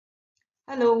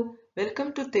Hello,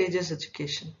 welcome to Tejas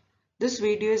Education. This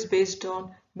video is based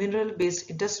on mineral-based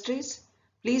industries.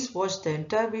 Please watch the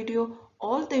entire video.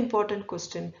 All the important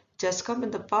questions just come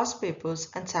in the past papers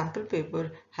and sample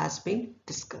paper has been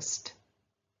discussed.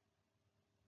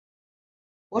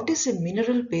 What is a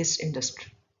mineral-based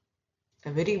industry?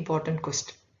 A very important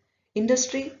question.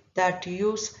 Industry that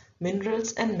use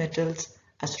minerals and metals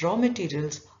as raw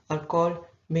materials are called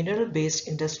mineral-based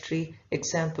industry.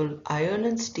 Example, iron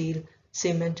and steel,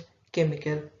 cement,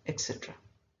 chemical, etc.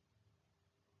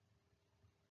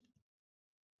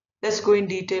 Let's go in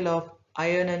detail of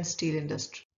iron and steel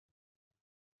industry.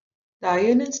 The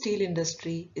iron and steel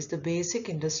industry is the basic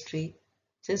industry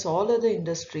since all other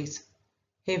industries,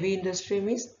 heavy industry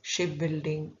means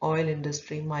shipbuilding, oil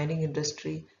industry, mining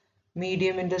industry,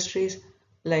 medium industries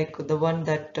like the one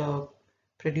that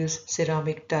produce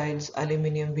ceramic tiles,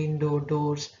 aluminium window,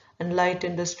 doors, and light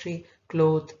industry,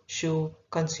 cloth, shoe,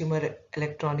 consumer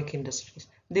electronic industries.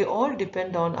 They all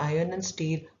depend on iron and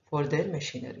steel for their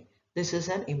machinery. This is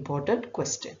an important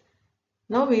question.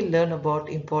 Now we'll learn about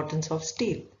importance of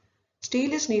steel.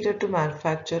 Steel is needed to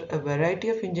manufacture a variety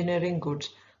of engineering goods,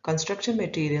 construction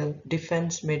material,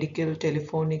 defense, medical,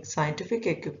 telephonic, scientific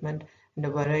equipment, and a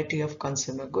variety of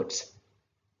consumer goods.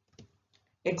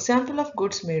 Example of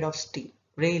goods made of steel: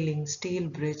 railing, steel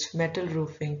bridge, metal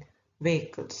roofing,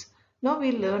 vehicles. Now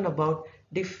we'll learn about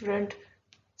different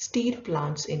steel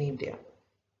plants in India.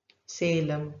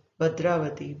 Salem,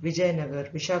 Bhadravati,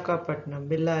 Vijayanagar, Vishakhapatnam,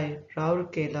 Bhilai,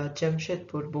 Rourkela,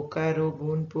 Jamshedpur, Bokaro,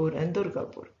 Bhunpur, and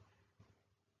Durgapur.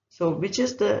 So, which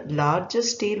is the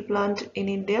largest steel plant in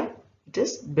India? It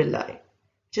is Bhilai.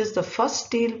 Which is the first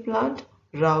steel plant?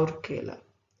 Rourkela.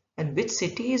 And which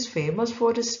city is famous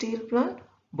for its steel plant?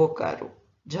 Bokaro,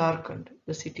 Jharkhand,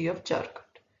 the city of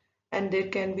Jharkhand. And there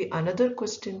can be another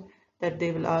question that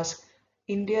they will ask.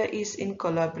 India is in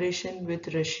collaboration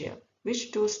with Russia.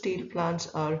 Which two steel plants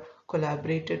are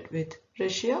collaborated with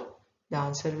Russia? The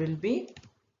answer will be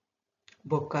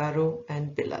Bokaro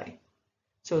and Bhilai.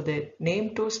 So they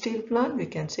name two steel plant, we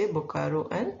can say Bokaro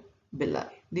and Bhilai.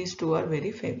 These two are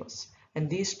very famous and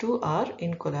these two are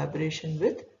in collaboration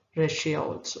with Russia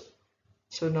also.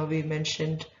 So now we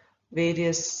mentioned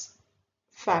various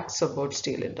facts about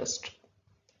steel industry.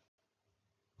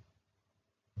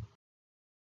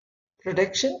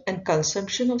 Production and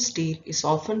consumption of steel is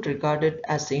often regarded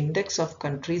as the index of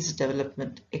country's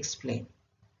development. Explain.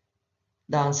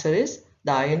 The answer is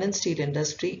the iron and steel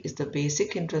industry is the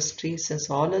basic industry since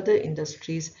all other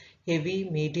industries, heavy,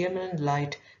 medium and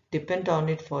light, depend on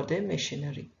it for their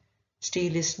machinery.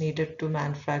 Steel is needed to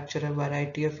manufacture a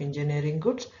variety of engineering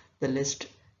goods. The list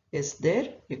is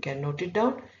there. You can note it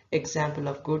down. Example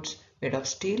of goods made of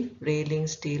steel, railing,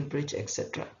 steel bridge,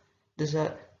 etc. These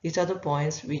are the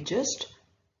points we just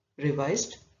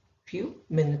revised few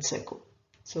minutes ago.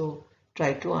 So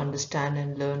try to understand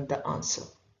and learn the answer.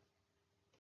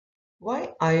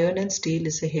 Why iron and steel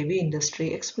is a heavy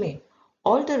industry? Explain.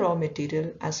 All the raw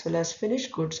material as well as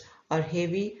finished goods are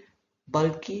heavy,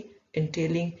 bulky,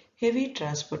 entailing heavy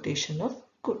transportation of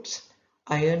goods.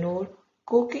 Iron ore,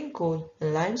 coking coal,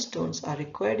 and limestones are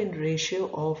required in ratio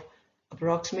of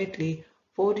approximately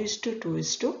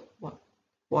 4:2:1.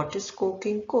 What is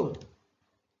coking coal?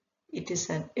 It is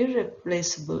an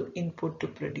irreplaceable input to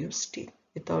produce steel.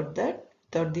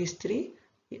 Without these three,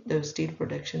 the steel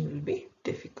production will be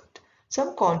difficult.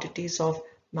 Some quantities of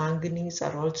manganese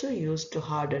are also used to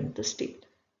harden the steel.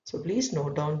 So please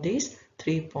note down these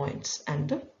 3 points and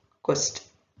the question.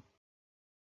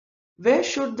 Where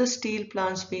should the steel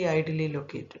plants be ideally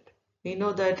located? We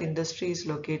know that industry is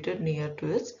located near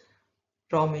to its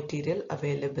raw material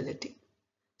availability.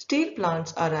 Steel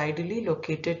plants are ideally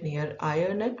located near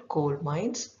iron and coal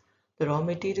mines. The raw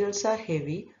materials are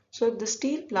heavy, so if the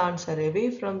steel plants are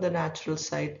away from the natural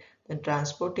site, then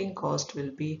transporting cost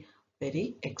will be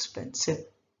very expensive.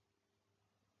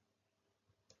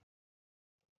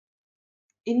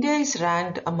 India is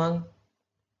ranked among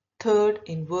third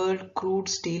in world crude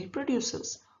steel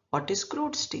producers. What is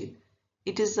crude steel?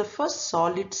 It is the first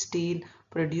solid steel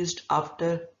produced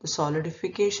after the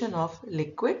solidification of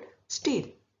liquid steel.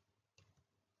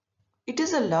 It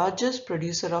is the largest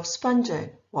producer of sponge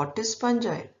iron. What is sponge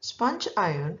iron? Sponge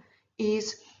iron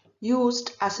is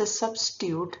used as a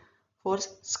substitute for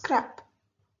scrap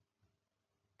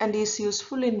and is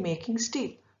useful in making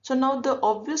steel. So now the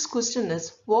obvious question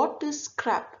is, what is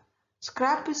scrap?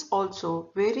 Scrap is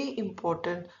also very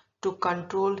important to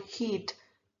control heat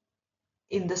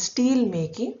in the steel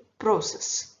making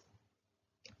process.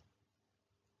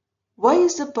 Why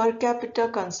is the per capita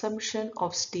consumption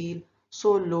of steel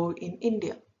so low in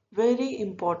India? Very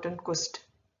important question.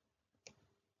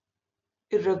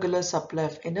 irregular supply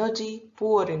of energy,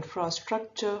 poor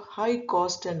infrastructure, high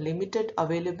cost and limited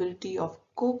availability of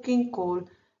coking coal,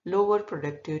 lower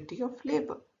productivity of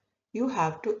labor. You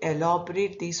have to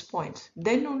elaborate these points.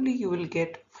 Then only you will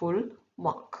get full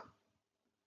mark.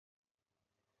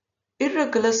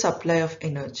 Irregular supply of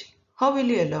energy. How will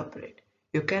you elaborate?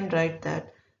 You can write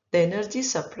that the energy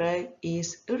supply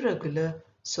is irregular,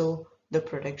 so the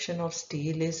production of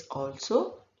steel is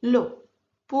also low.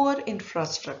 Poor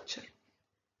infrastructure.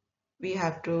 We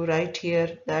have to write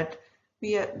here that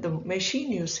the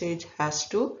machine usage has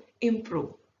to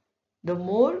improve. The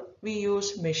more we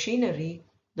use machinery,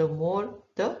 the more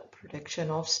the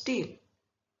production of steel.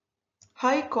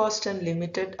 High cost and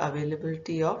limited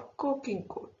availability of coking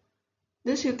coal.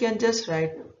 This you can just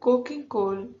write coking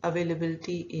coal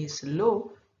availability is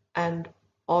low, and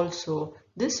also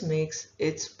this makes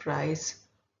its price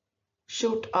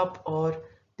shoot up, or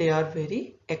they are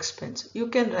very expensive. You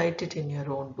can write it in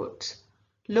your own words.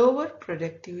 Lower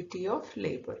productivity of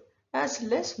labor. As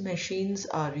less machines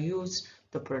are used,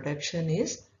 the production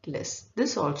is less.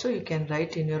 This also you can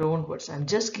write in your own words. I'm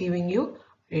just giving you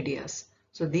ideas.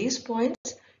 So these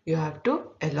points you have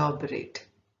to elaborate.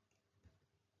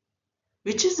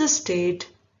 Which is the state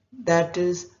that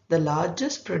is the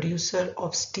largest producer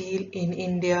of steel in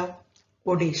India?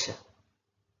 Odisha.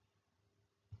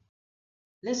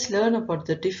 Let's learn about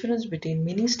the difference between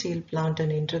mini steel plant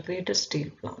and integrated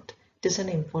steel plant. It is an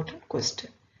important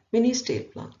question. Mini steel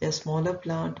plant, they are smaller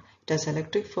plant, it has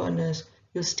electric furnace,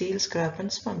 use steel scrap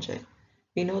and sponge iron.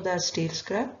 We know that steel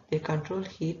scrap, they control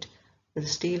heat with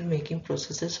steel making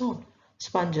processes on.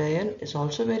 Sponge iron is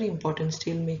also very important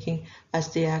steel making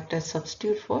as they act as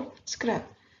substitute for scrap.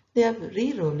 They have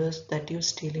re-rollers that use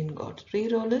steel ingots.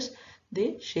 Re-rollers,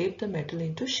 they shape the metal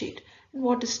into sheet. And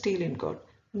what is steel ingot?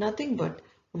 Nothing but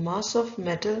a mass of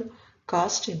metal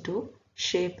cast into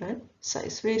shape and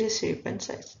size, various shape and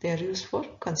size. They are used for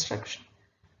construction.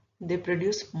 They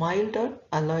produce mild or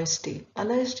alloy steel.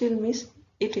 Alloy steel means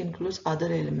it includes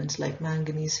other elements like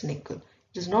manganese, nickel.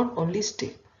 It is not only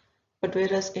steel. But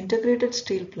whereas integrated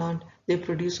steel plant, they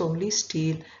produce only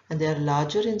steel and they are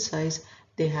larger in size.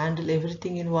 They handle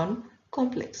everything in one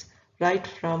complex, right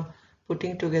from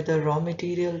putting together raw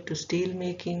material to steel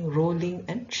making, rolling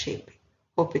and shaping.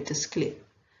 Hope it is clear.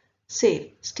 SAIL,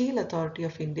 Steel Authority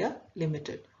of India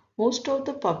Limited. Most of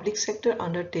the public sector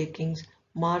undertakings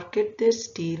market their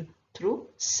steel through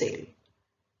SAIL.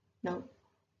 Now,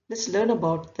 let's learn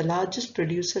about the largest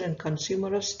producer and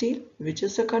consumer of steel, which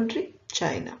is the country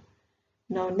China.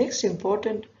 Now, next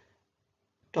important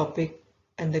topic,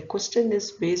 and the question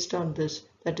is based on this,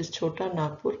 that is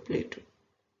chhotanagpur plateau.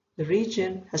 The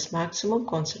region has maximum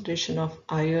concentration of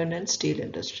iron and steel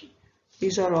industry.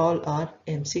 These are all our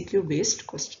MCQ based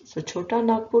questions. So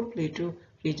chhotanagpur plateau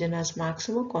region has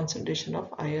maximum concentration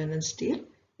of iron and steel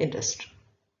industry.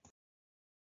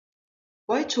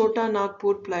 Why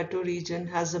chhotanagpur plateau region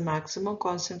has the maximum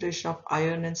concentration of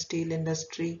iron and steel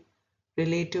industry?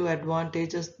 Relative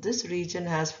advantages this region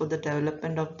has for the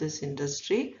development of this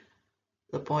industry.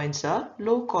 The points are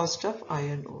low cost of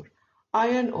iron ore.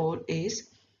 Iron ore is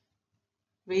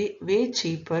way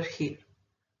cheaper here.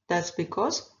 That's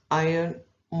because iron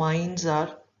mines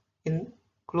are in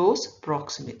close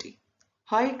proximity.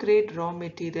 High grade raw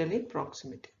material in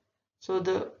proximity. So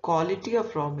the quality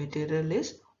of raw material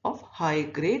is of high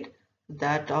grade.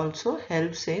 That also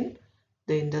helps in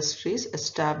the industry's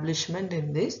establishment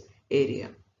in this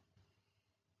area.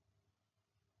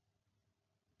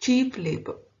 Cheap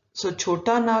labor. So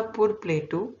chhotanagpur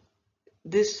plateau,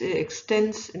 this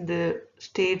extends in the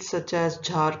states such as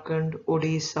Jharkhand,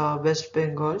 Odisha, West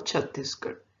Bengal,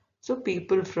 Chhattisgarh. So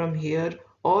people from here,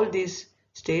 all these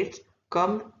states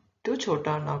come to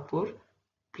chhotanagpur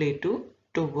plateau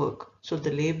to work. So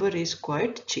the labor is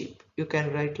quite cheap. You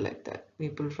can write like that.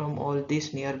 People from all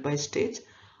these nearby states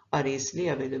are easily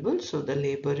available. So the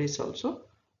labor is also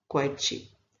quite cheap.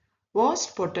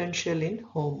 Vast potential in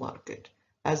home market.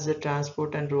 As the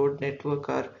transport and road network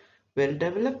are well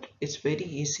developed, it's very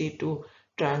easy to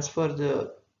transfer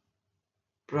the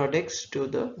products to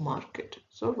the market.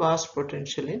 So vast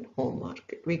potential in home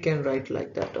market. We can write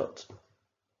like that also.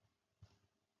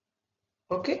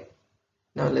 Okay.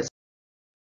 Now let's.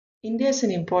 India is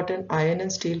an important iron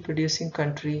and steel producing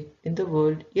country in the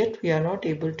world, yet we are not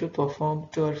able to perform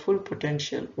to our full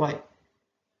potential. Why?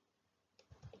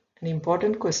 An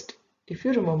important question. If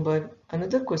you remember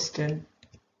another question,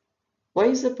 why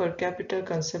is the per capita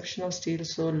consumption of steel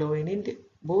so low in India?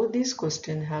 Both these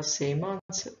questions have same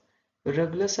answer.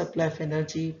 Irregular supply of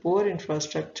energy, poor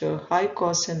infrastructure, high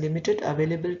cost and limited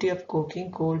availability of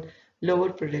coking coal,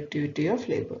 lower productivity of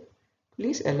labor.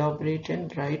 Please elaborate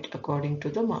and write according to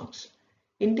the marks.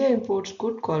 India imports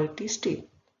good quality steel.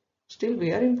 Still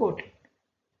we are importing.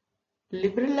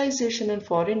 Liberalization and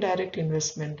foreign direct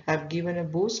investment have given a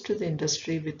boost to the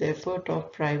industry with the effort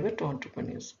of private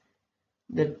entrepreneurs.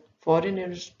 The foreign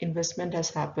investment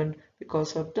has happened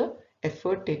because of the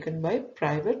effort taken by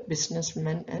private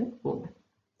businessmen and women.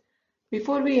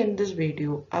 Before we end this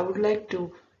video, I would like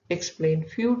to explain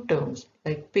few terms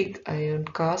like pig iron,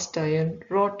 cast iron,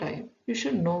 wrought iron. You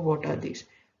should know what are these.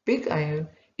 Pig iron,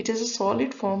 it is a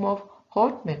solid form of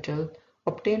hot metal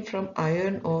obtained from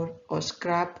iron ore or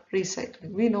scrap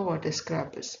recycling. We know what a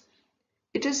scrap is.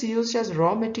 It is used as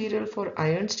raw material for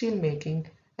iron steel making,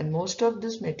 and most of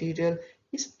this material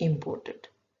is imported.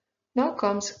 Now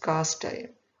comes cast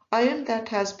iron. Iron that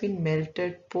has been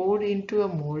melted, poured into a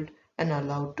mold and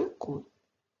allowed to cool.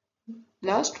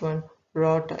 Last one,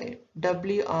 wrought iron,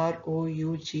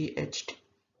 WROUGHT.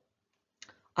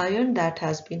 Iron that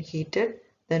has been heated,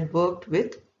 then worked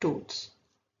with tools.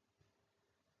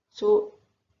 So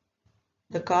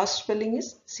the cast spelling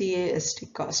is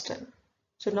CAST, cast iron.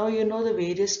 So now you know the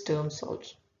various terms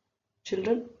also.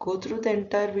 Children, go through the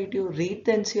entire video, read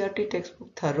the NCERT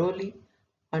textbook thoroughly,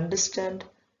 understand,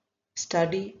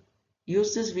 study,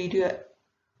 use this video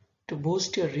to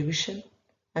boost your revision.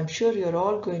 I'm sure you're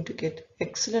all going to get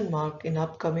excellent mark in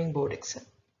upcoming board exam.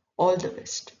 All the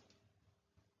best.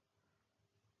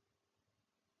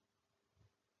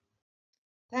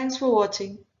 Thanks for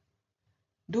watching.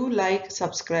 Do like,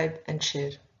 subscribe and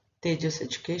share Tejus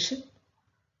Education.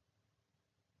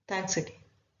 Thanks again.